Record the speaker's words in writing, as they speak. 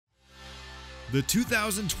The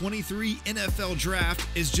 2023 NFL Draft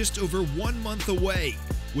is just over 1 month away,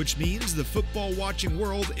 which means the football watching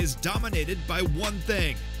world is dominated by one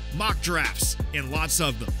thing: mock drafts, and lots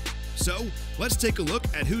of them. So, let's take a look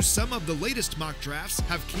at who some of the latest mock drafts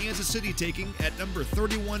have Kansas City taking at number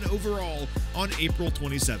 31 overall on April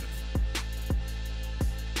 27th.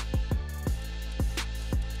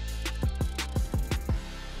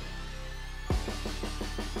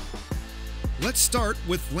 Let's start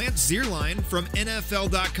with Lance Zierlein from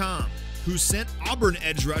NFL.com, who sent Auburn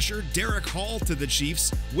edge rusher Derek Hall to the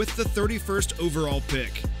Chiefs with the 31st overall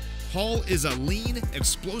pick. Hall is a lean,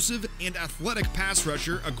 explosive, and athletic pass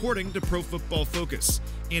rusher according to Pro Football Focus,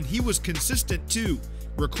 and he was consistent too,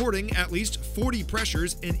 recording at least 40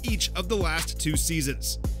 pressures in each of the last 2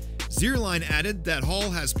 seasons. Zierlein added that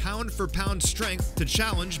Hall has pound-for-pound strength to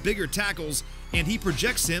challenge bigger tackles, and he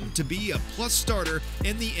projects him to be a plus starter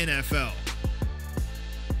in the NFL.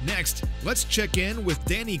 Next, let's check in with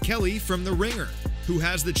Danny Kelly from The Ringer, who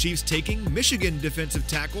has the Chiefs taking Michigan defensive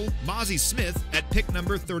tackle Mazi Smith at pick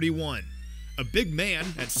number 31. A big man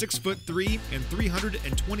at 6'3" and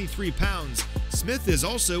 323 pounds, Smith is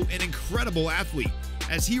also an incredible athlete,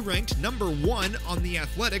 as he ranked number 1 on the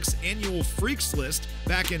Athletics annual Freaks list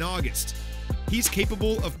back in August. He's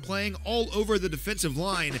capable of playing all over the defensive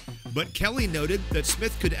line, but Kelly noted that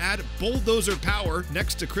Smith could add bulldozer power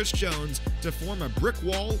next to Chris Jones to form a brick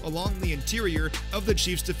wall along the interior of the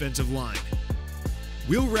Chiefs' defensive line.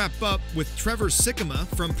 We'll wrap up with Trevor Sikkema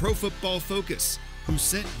from Pro Football Focus, who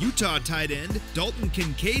sent Utah tight end Dalton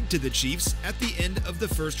Kincaid to the Chiefs at the end of the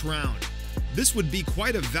first round. This would be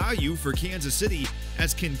quite a value for Kansas City,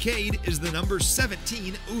 as Kincaid is the number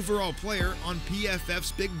 17 overall player on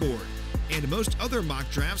PFF's big board, and most other mock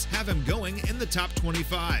drafts have him going in the top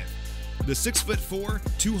 25. The 6'4",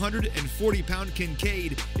 240-pound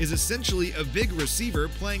Kincaid is essentially a big receiver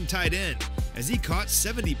playing tight end, as he caught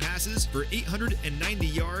 70 passes for 890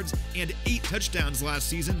 yards and 8 touchdowns last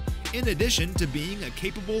season, in addition to being a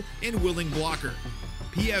capable and willing blocker.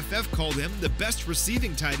 PFF called him the best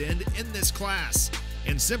receiving tight end in this class,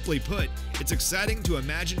 and simply put, it's exciting to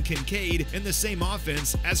imagine Kincaid in the same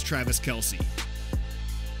offense as Travis Kelce.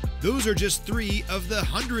 Those are just 3 of the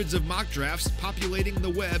hundreds of mock drafts populating the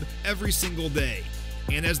web every single day.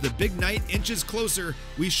 And as the big night inches closer,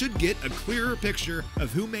 we should get a clearer picture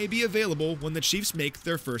of who may be available when the Chiefs make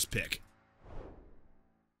their first pick.